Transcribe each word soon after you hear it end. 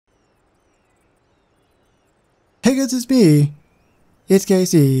Hey guys, it's me, it's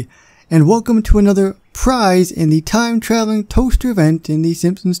KC, and welcome to another prize in the time-traveling toaster event in The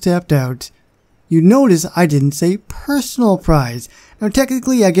Simpsons Tapped Out. You notice I didn't say personal prize. Now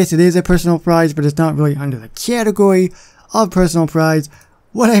technically I guess it is a personal prize, but it's not really under the category of personal prize.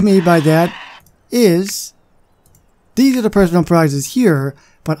 What I mean by that is, these are the personal prizes here,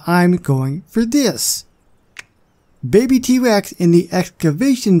 but I'm going for this. Baby T-Rex in the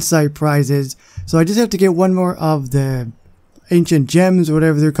excavation site prizes. So I just have to get one more of the ancient gems or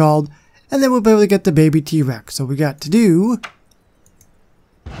whatever they're called, and then we'll be able to get the baby T-Rex. So we got to do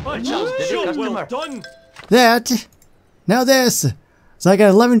well done. that. Now this. So I got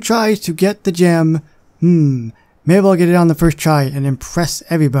 11 tries to get the gem. Maybe I'll get it on the first try and impress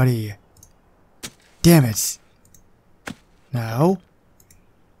everybody. Damn it. No.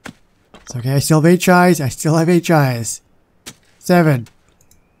 It's okay, I still have 8 tries. I still have 8 tries. 7.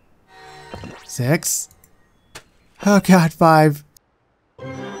 6. Oh god, 5. This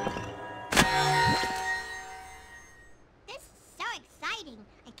is so exciting.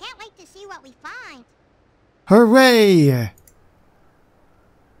 I can't wait to see what we find. Hooray!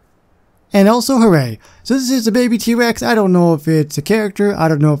 And also hooray. So this is a baby T-Rex. I don't know if it's a character. I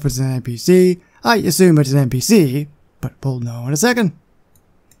don't know if it's an NPC. I assume it's an NPC, but we'll know in a second.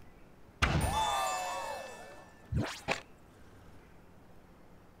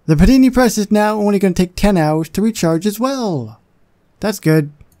 The Panini press is now only going to take 10 hours to recharge as well. That's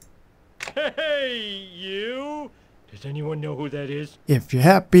good. Hey, you! Does anyone know who that is? If you're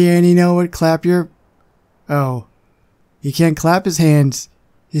happy and you know it, clap your... Oh. He can't clap his hands.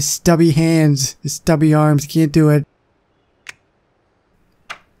 His stubby hands. His stubby arms. He can't do it.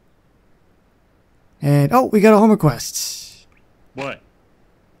 And, oh, we got a home request. What?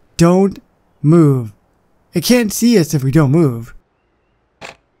 Don't move. It can't see us if we don't move.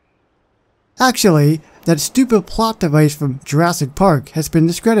 Actually, that stupid plot device from Jurassic Park has been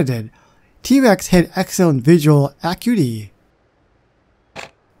discredited. T-Rex had excellent visual acuity.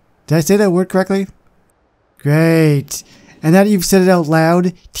 Did I say that word correctly? Great. And now that you've said it out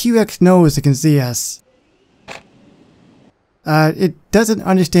loud, T-Rex knows it can see us. It doesn't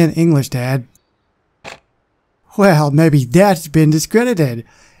understand English, Dad. Well, maybe that's been discredited.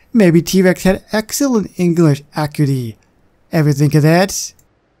 Maybe T-Rex had excellent English acuity. Ever think of that?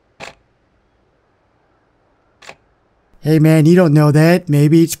 Hey man, you don't know that.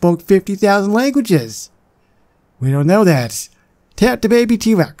 Maybe it spoke 50,000 languages. We don't know that. Tap the baby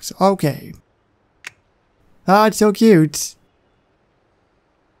T-Rex. Okay. Ah, it's so cute.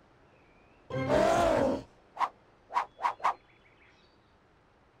 What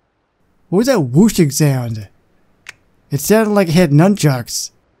was that whooshing sound? It sounded like it had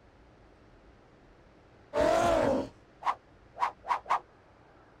nunchucks.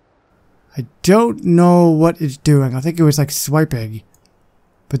 I don't know what it's doing. I think it was like swiping.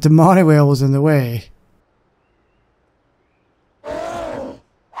 But the monorail was in the way. Oh,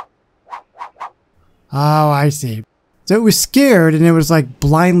 I see. So it was scared and it was like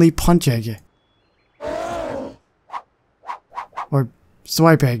blindly punching. Or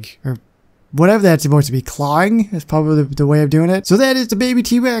swiping. Or whatever that's supposed to be. Clawing is probably the way of doing it. So that is the baby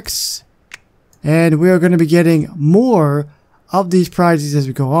T-Rex. And we are going to be getting more of these prizes as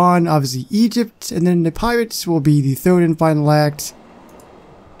we go on. Obviously Egypt, and then the pirates will be the third and final act.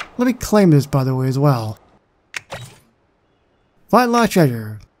 Let me claim this, by the way, as well. Find lost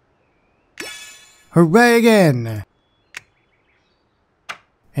treasure. Hooray again!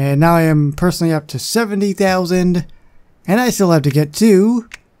 And now I am personally up to 70,000, and I still have to get to...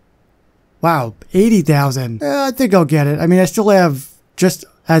 Wow, 80,000. I think I'll get it. I mean, I still have, just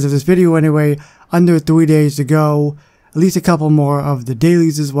as of this video anyway, under 3 days to go. At least a couple more of the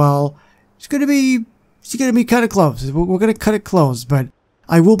dailies as well. It's gonna be kind of close. We're gonna cut it close, but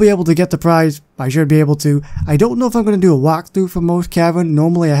I will be able to get the prize. I should be able to. I don't know if I'm gonna do a walkthrough for most cavern.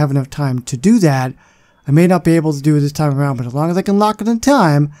 Normally I have enough time to do that. I may not be able to do it this time around, but as long as I can lock it in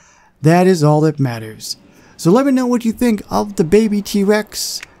time, that is all that matters. So let me know what you think of the baby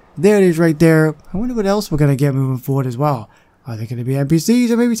T-Rex. There it is right there. I wonder what else we're gonna get moving forward as well. Are they gonna be NPCs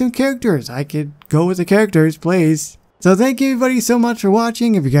or maybe some characters? I could go with the characters, please. So thank you everybody so much for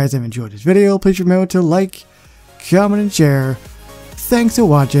watching. If you guys have enjoyed this video, please remember to like, comment, and share. Thanks for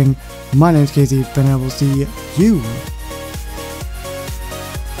watching. My name is KC, and I will see you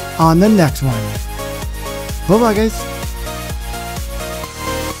on the next one. Bye bye guys.